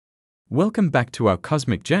Welcome back to our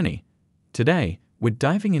cosmic journey. Today, we're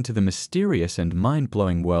diving into the mysterious and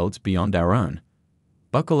mind-blowing worlds beyond our own.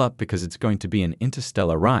 Buckle up because it's going to be an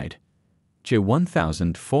interstellar ride.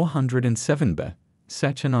 J1407b,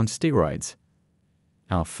 Saturn on steroids.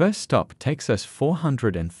 Our first stop takes us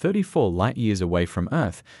 434 light-years away from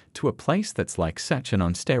Earth to a place that's like Saturn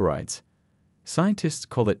on steroids. Scientists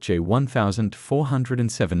call it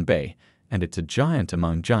J1407b, and it's a giant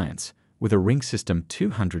among giants, with a ring system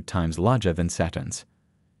 200 times larger than Saturn's.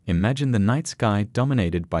 Imagine the night sky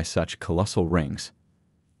dominated by such colossal rings.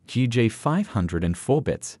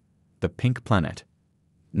 GJ504b, the pink planet.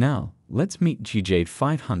 Now, let's meet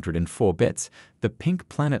GJ504b, the pink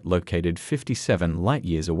planet located 57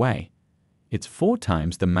 light-years away. It's 4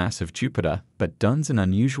 times the mass of Jupiter, but dons an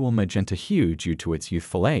unusual magenta hue due to its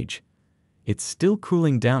youthful age. It's still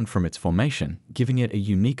cooling down from its formation, giving it a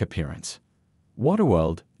unique appearance.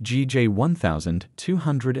 Waterworld,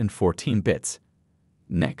 GJ1214b.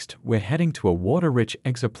 Next, we're heading to a water-rich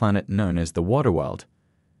exoplanet known as the Waterworld.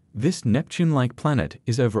 This Neptune-like planet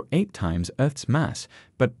is over 8 times Earth's mass,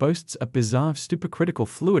 but boasts a bizarre supercritical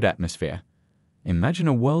fluid atmosphere. Imagine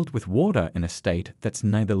a world with water in a state that's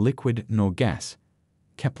neither liquid nor gas.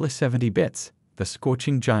 Kepler 70b, the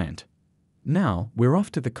scorching giant. Now, we're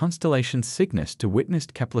off to the constellation Cygnus to witness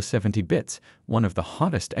Kepler 70b, one of the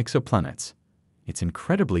hottest exoplanets. It's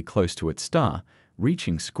incredibly close to its star,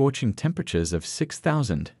 reaching scorching temperatures of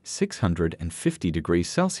 6,650 degrees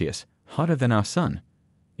Celsius, hotter than our Sun.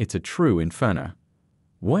 It's a true inferno.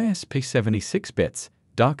 WSP76b,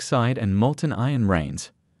 dark side and molten iron rains.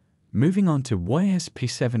 Moving on to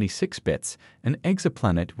WSP76b, an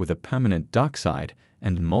exoplanet with a permanent dark side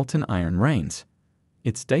and molten iron rains.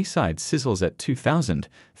 Its day side sizzles at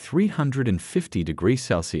 2,350 degrees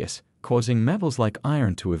Celsius, causing metals like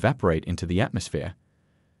iron to evaporate into the atmosphere.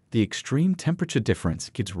 The extreme temperature difference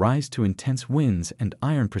gives rise to intense winds and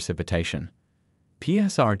iron precipitation.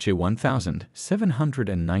 PSR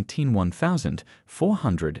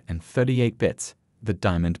J1000-719-1438b, the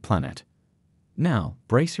diamond planet. Now,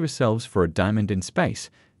 brace yourselves for a diamond in space.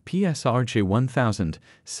 PSR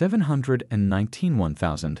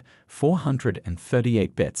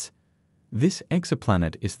J1000-719-1438b. This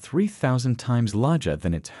exoplanet is 3,000 times larger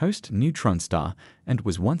than its host neutron star and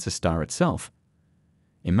was once a star itself.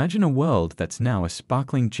 Imagine a world that's now a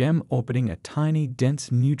sparkling gem orbiting a tiny,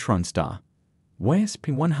 dense neutron star.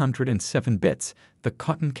 WSP107b, the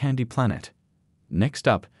cotton candy planet. Next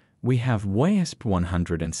up, we have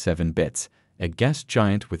WSP107b, a gas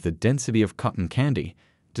giant with the density of cotton candy.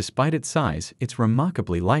 Despite its size, it's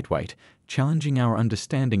remarkably lightweight, challenging our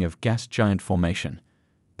understanding of gas giant formation.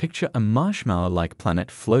 Picture a marshmallow-like planet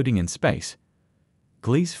floating in space.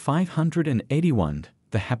 Gliese 581,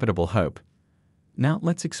 the habitable hope. Now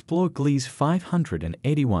let's explore Gliese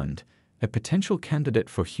 581, a potential candidate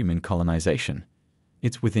for human colonization.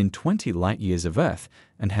 It's within 20 light-years of Earth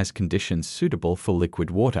and has conditions suitable for liquid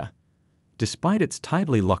water. Despite its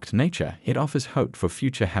tidally locked nature, it offers hope for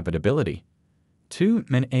future habitability. 2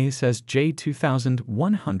 Menaeus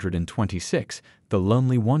J2126, the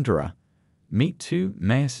lonely wanderer. Meet 2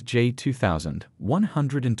 Maes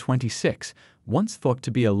J2126, once thought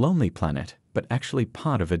to be a lonely planet, but actually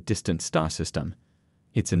part of a distant star system.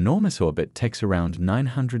 Its enormous orbit takes around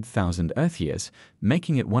 900,000 Earth-years,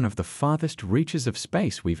 making it one of the farthest reaches of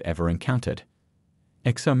space we've ever encountered.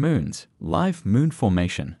 Exomoons, live moon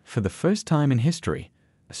formation. For the first time in history,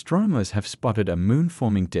 astronomers have spotted a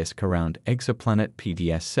moon-forming disk around exoplanet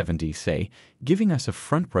PDS-70c, giving us a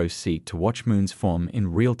front-row seat to watch moons form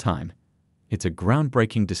in real time. It's a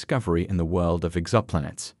groundbreaking discovery in the world of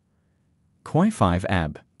exoplanets. Koi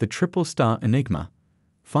 5ab, the triple star enigma.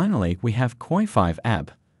 Finally, we have Koi 5ab,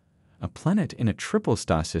 a planet in a triple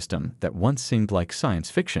star system that once seemed like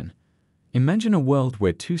science fiction. Imagine a world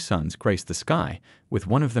where 2 suns grace the sky, with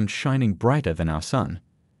one of them shining brighter than our Sun.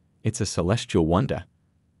 It's a celestial wonder.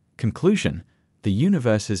 Conclusion: the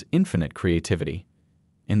universe's infinite creativity.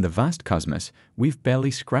 In the vast cosmos, we've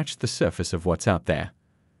barely scratched the surface of what's out there.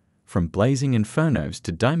 From blazing infernos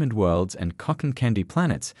to diamond worlds and cotton candy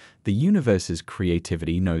planets, the universe's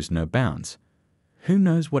creativity knows no bounds. Who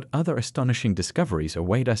knows what other astonishing discoveries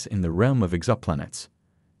await us in the realm of exoplanets?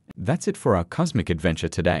 That's it for our cosmic adventure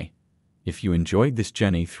today. If you enjoyed this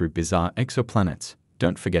journey through bizarre exoplanets,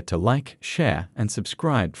 don't forget to like, share, and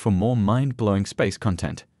subscribe for more mind-blowing space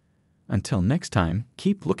content. Until next time,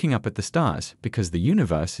 keep looking up at the stars because the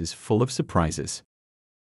universe is full of surprises.